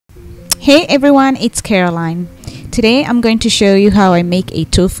Hey everyone, it's Caroline. Today I'm going to show you how I make a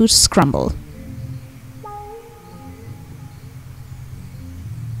tofu scramble.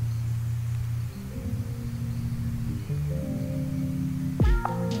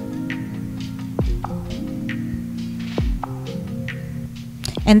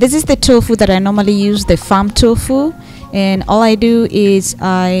 And this is the tofu that I normally use, the farm tofu. And all I do is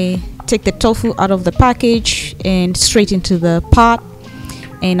I take the tofu out of the package and straight into the pot,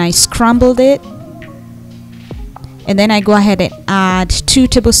 and I scrambled it. And then I go ahead and add 2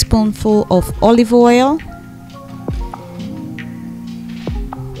 tablespoonfuls of olive oil.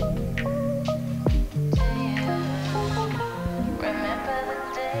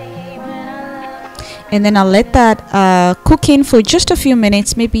 And then I'll let that cook in for just a few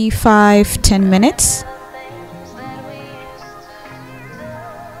minutes, maybe 5-10 minutes.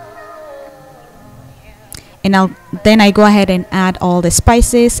 And then I go ahead and add all the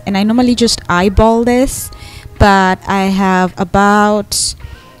spices, and I normally just eyeball this, but I have about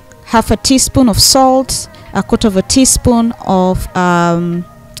half a teaspoon of salt, a quarter of a teaspoon of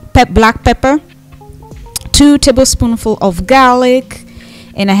black pepper, 2 tablespoonfuls of garlic,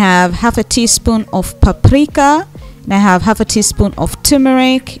 and I have half a teaspoon of paprika, and I have half a teaspoon of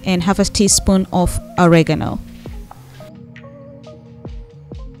turmeric and half a teaspoon of oregano.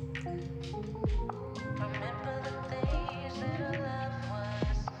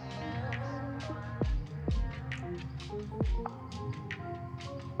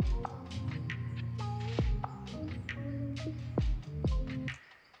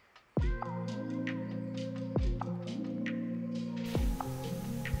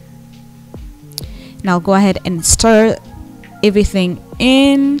 Now go ahead and stir everything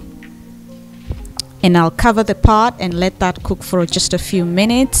in, and I'll cover the pot and let that cook for just a few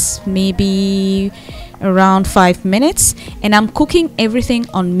minutes, maybe around 5 minutes. And I'm cooking everything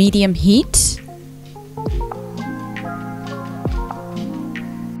on medium heat.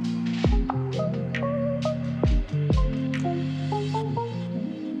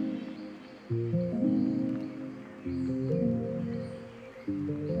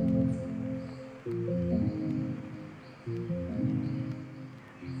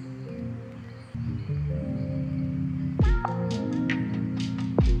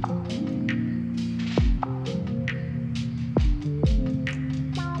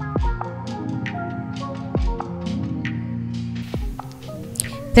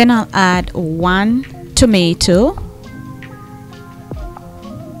 Then I'll add 1 tomato,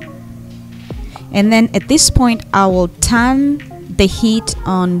 and then at this point I will turn the heat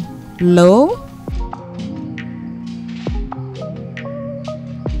on low.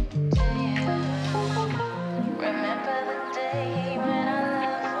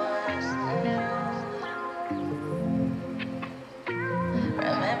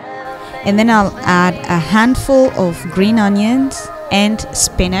 And then I'll add a handful of green onions and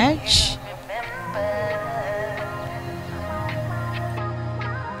spinach.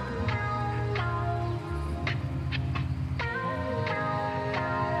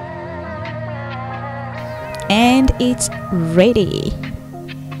 And it's ready.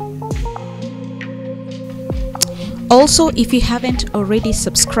 Also, if you haven't already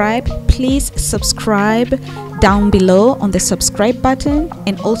subscribed, please subscribe down below on the subscribe button,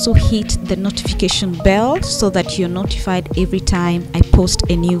 and also hit the notification bell so that you're notified every time I post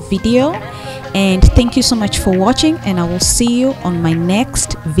a new video. And thank you so much for watching, and I will see you on my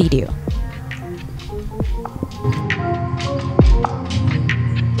next video.